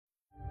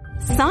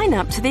Sign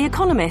up to The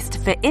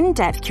Economist for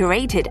in-depth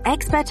curated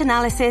expert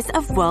analysis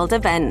of world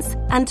events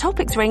and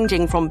topics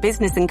ranging from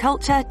business and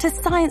culture to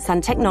science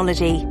and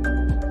technology.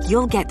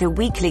 You'll get the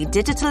weekly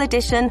digital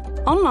edition,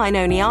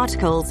 online-only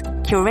articles,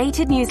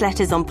 curated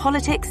newsletters on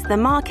politics, the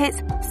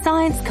markets,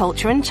 science,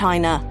 culture and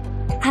China,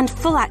 and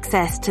full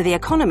access to The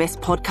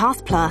Economist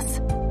Podcast Plus.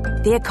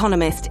 The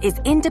Economist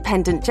is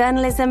independent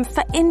journalism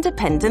for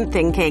independent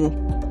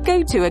thinking.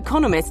 Go to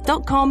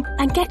economist.com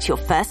and get your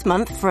first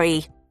month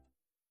free.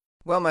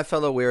 Well, my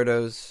fellow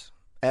weirdos,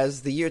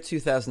 as the year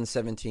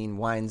 2017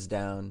 winds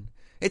down,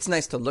 it's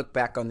nice to look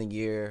back on the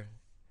year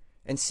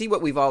and see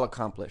what we've all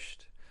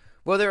accomplished.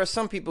 Well, there are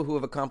some people who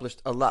have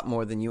accomplished a lot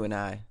more than you and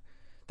I.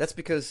 That's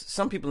because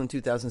some people in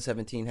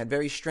 2017 had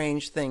very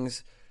strange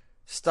things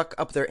stuck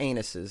up their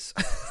anuses.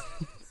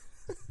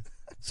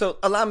 So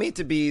allow me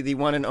to be the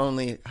one and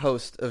only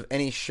host of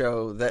any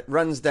show that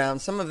runs down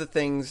some of the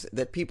things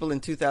that people in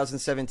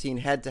 2017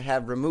 had to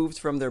have removed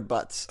from their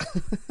butts.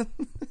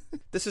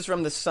 This is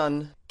from The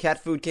Sun.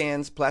 Cat food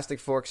cans, plastic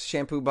forks,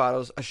 shampoo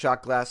bottles, a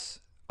shot glass.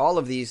 All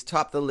of these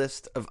top the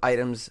list of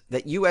items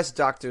that U.S.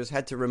 doctors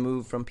had to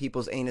remove from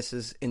people's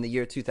anuses in the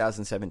year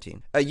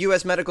 2017. A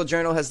U.S. medical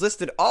journal has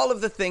listed all of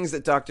the things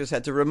that doctors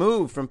had to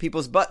remove from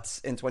people's butts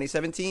in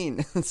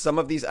 2017. Some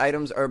of these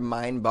items are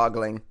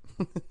mind-boggling.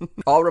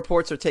 All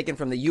reports are taken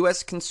from the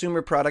U.S.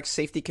 Consumer Product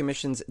Safety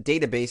Commission's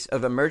database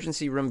of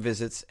emergency room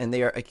visits, and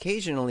they are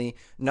occasionally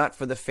not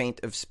for the faint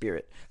of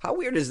spirit. How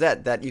weird is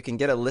that you can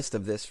get a list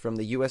of this from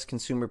the U.S.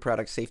 Consumer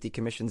Product Safety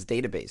Commission's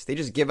database? They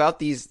just give out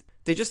these,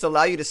 they just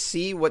allow you to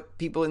see what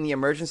people in the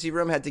emergency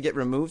room had to get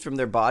removed from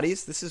their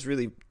bodies? This is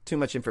really too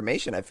much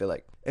information, I feel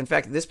like. In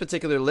fact, this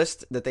particular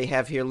list that they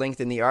have here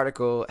linked in the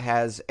article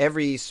has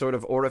every sort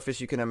of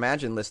orifice you can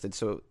imagine listed.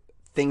 So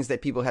things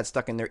that people had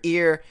stuck in their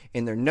ear,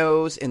 in their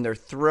nose, in their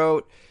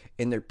throat,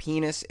 in their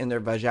penis, in their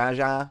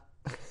vajayjay.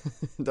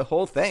 The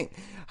whole thing.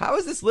 How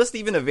is this list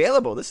even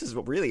available? This is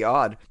really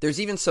odd.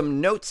 There's even some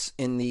notes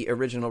in the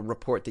original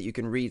report that you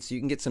can read so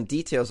you can get some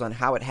details on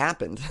how it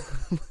happened.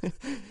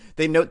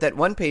 They note that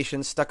one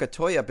patient stuck a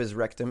toy up his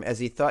rectum as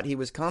he thought he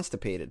was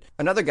constipated.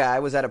 Another guy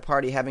was at a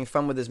party having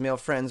fun with his male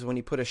friends when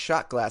he put a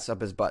shot glass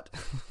up his butt.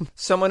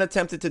 Someone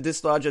attempted to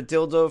dislodge a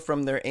dildo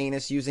from their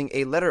anus using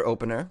a letter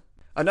opener.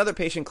 Another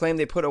patient claimed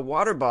they put a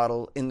water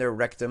bottle in their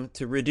rectum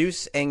to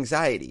reduce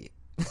anxiety.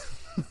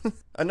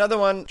 Another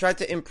one tried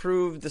to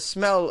improve the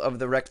smell of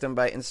the rectum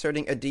by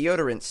inserting a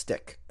deodorant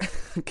stick.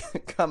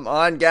 Come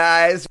on,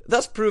 guys.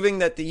 Thus proving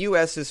that the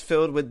U.S. is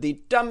filled with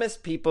the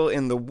dumbest people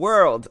in the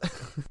world.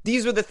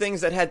 These were the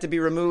things that had to be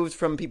removed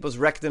from people's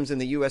rectums in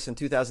the U.S. in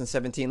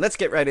 2017. Let's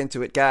get right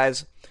into it,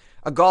 guys.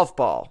 A golf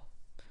ball.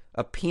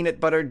 A peanut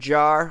butter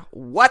jar.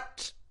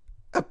 What?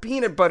 A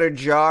peanut butter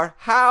jar?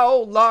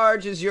 How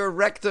large is your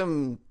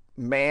rectum,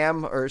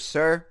 ma'am or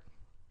sir?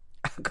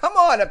 Come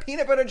on, a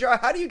peanut butter jar?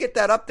 How do you get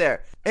that up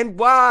there? And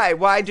why?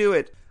 Why do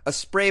it? A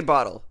spray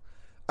bottle.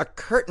 A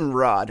curtain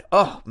rod.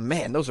 Oh,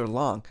 man, those are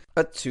long.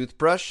 A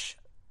toothbrush.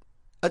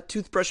 A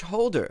toothbrush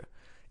holder.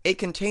 A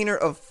container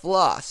of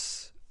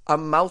floss. A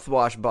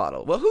mouthwash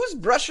bottle. Well, who's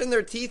brushing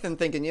their teeth and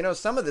thinking,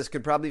 some of this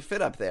could probably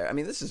fit up there? I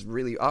mean, this is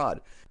really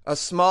odd. A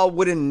small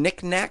wooden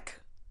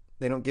knick-knack.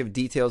 They don't give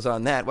details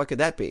on that. What could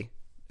that be?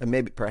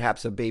 Maybe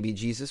perhaps a baby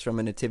Jesus from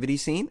a nativity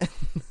scene.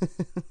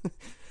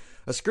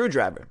 A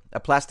screwdriver, a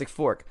plastic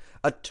fork,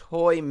 a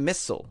toy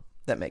missile.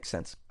 That makes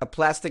sense. A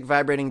plastic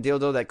vibrating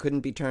dildo that couldn't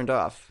be turned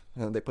off.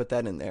 They put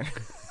that in there.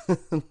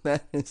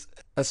 That is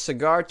a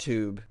cigar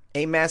tube,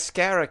 a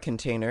mascara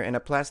container in a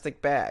plastic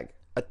bag,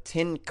 a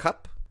tin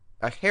cup,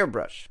 a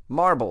hairbrush,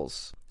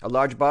 marbles, a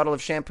large bottle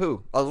of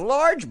shampoo, a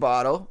large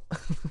bottle,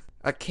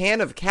 a can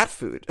of cat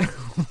food.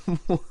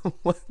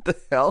 What the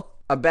hell?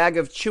 A bag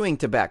of chewing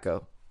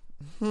tobacco.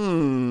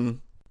 3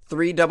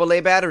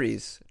 AA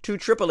batteries, 2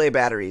 AAA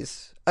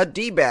batteries, a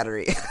D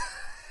battery,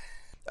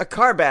 a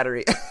car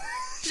battery.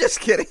 Just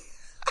kidding.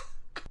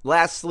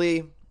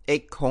 Lastly, a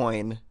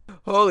coin.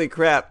 Holy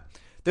crap.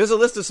 There's a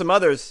list of some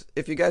others.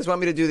 If you guys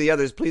want me to do the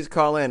others, please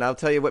call in. I'll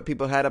tell you what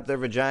people had up their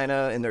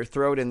vagina, in their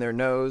throat, in their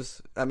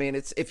nose. I mean,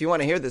 if you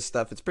want to hear this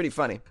stuff, it's pretty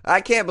funny. I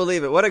can't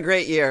believe it. What a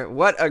great year.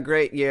 What a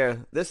great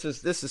year. This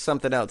is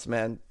something else,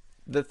 man.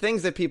 The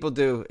things that people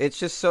do, it's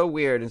just so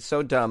weird and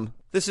so dumb.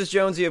 This is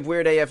Jonesy of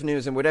Weird AF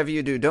News, and whatever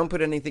you do, don't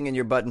put anything in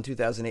your butt in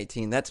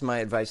 2018. That's my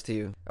advice to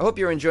you. I hope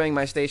you're enjoying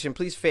my station.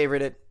 Please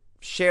favorite it.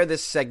 Share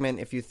this segment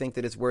if you think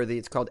that it's worthy.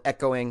 It's called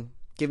Echoing.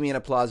 Give me an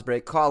applause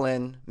break. Call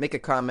in. Make a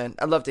comment.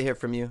 I'd love to hear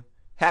from you.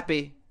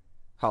 Happy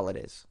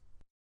holidays.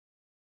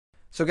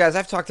 So guys,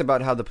 I've talked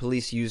about how the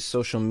police use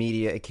social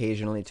media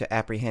occasionally to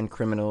apprehend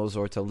criminals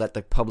or to let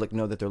the public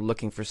know that they're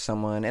looking for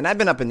someone. And I've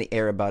been up in the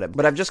air about it.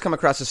 But I've just come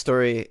across a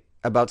story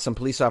about some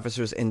police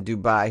officers in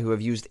Dubai who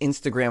have used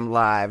Instagram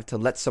Live to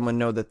let someone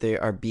know that they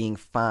are being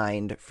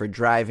fined for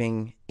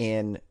driving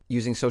and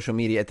using social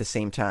media at the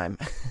same time.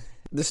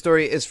 This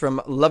story is from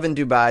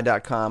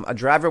loveindubai.com. A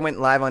driver went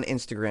live on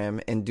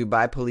Instagram and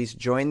Dubai police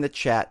joined the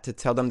chat to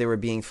tell them they were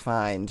being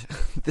fined.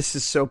 This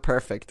is so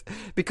perfect.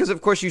 Because,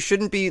 of course, you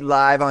shouldn't be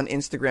live on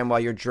Instagram while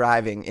you're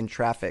driving in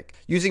traffic.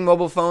 Using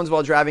mobile phones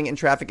while driving in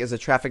traffic is a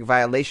traffic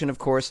violation, of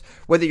course,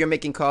 whether you're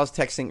making calls,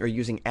 texting, or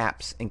using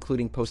apps,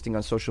 including posting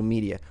on social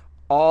media.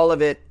 All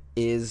of it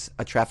is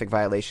a traffic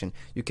violation.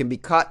 You can be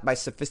caught by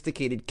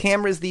sophisticated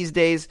cameras these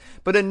days,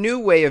 but a new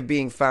way of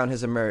being found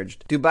has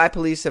emerged. Dubai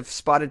police have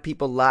spotted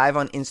people live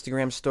on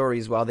Instagram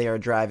stories while they are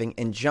driving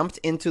and jumped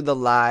into the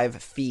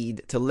live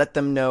feed to let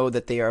them know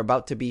that they are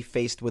about to be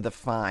faced with a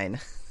fine.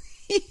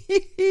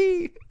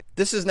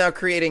 This is now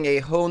creating a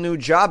whole new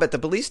job at the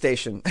police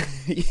station.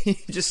 You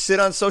just sit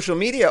on social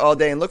media all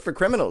day and look for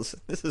criminals.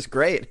 This is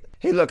great.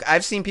 Hey, look,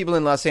 I've seen people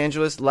in Los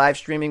Angeles live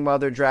streaming while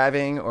they're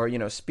driving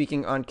or,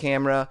 speaking on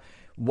camera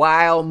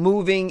while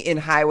moving in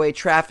highway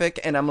traffic,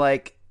 and I'm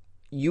like,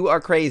 you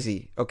are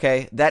crazy,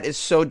 okay? That is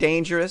so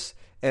dangerous,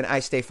 and I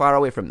stay far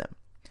away from them.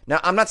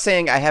 Now, I'm not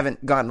saying I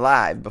haven't gone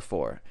live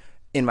before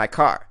in my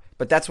car,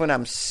 but that's when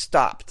I'm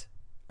stopped,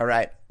 all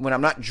right? When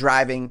I'm not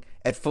driving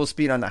at full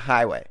speed on the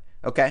highway,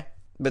 okay?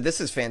 But this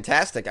is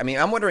fantastic. I mean,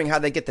 I'm wondering how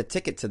they get the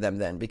ticket to them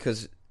then,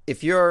 because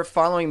if you're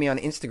following me on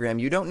Instagram,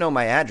 you don't know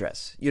my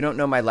address. You don't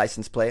know my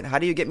license plate. How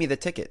do you get me the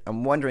ticket?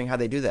 I'm wondering how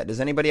they do that. Does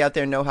anybody out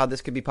there know how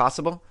this could be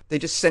possible? They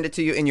just send it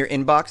to you in your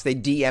inbox. They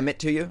DM it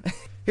to you.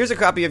 Here's a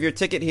copy of your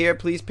ticket here.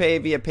 Please pay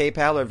via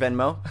PayPal or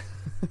Venmo.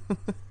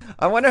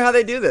 I wonder how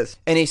they do this.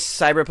 Any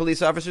cyber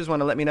police officers want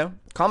to let me know?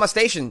 Call my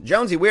station.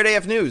 Jonesy, Weird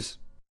AF News.